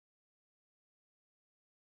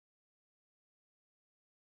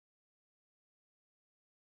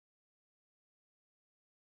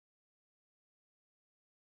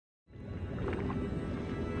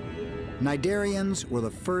Cnidarians were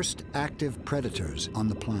the first active predators on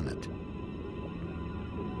the planet.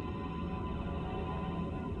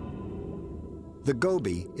 The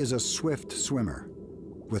goby is a swift swimmer,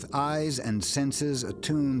 with eyes and senses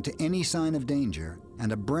attuned to any sign of danger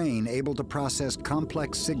and a brain able to process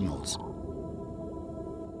complex signals.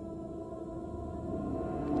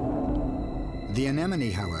 The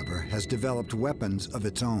anemone, however, has developed weapons of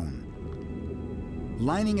its own.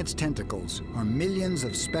 Lining its tentacles are millions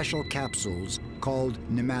of special capsules called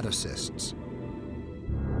nematocysts.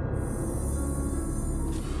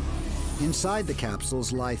 Inside the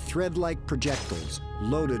capsules lie thread-like projectiles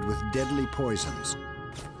loaded with deadly poisons.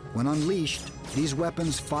 When unleashed, these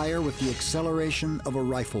weapons fire with the acceleration of a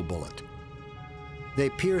rifle bullet. They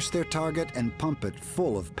pierce their target and pump it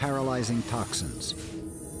full of paralyzing toxins.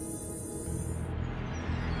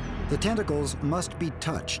 The tentacles must be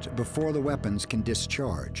touched before the weapons can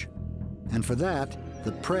discharge. And for that,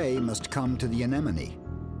 the prey must come to the anemone.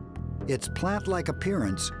 Its plant-like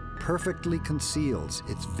appearance perfectly conceals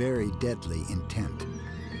its very deadly intent.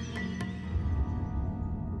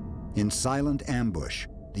 In silent ambush,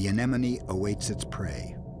 the anemone awaits its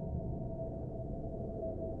prey.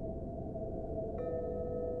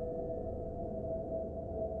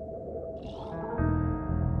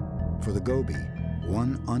 For the goby,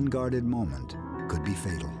 one unguarded moment could be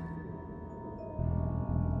fatal.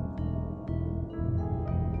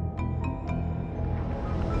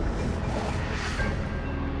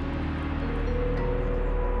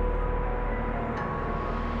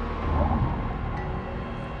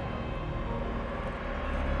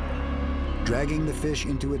 Dragging the fish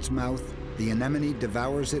into its mouth, the anemone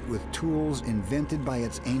devours it with tools invented by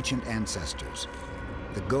its ancient ancestors.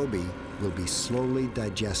 The goby will be slowly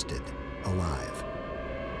digested alive.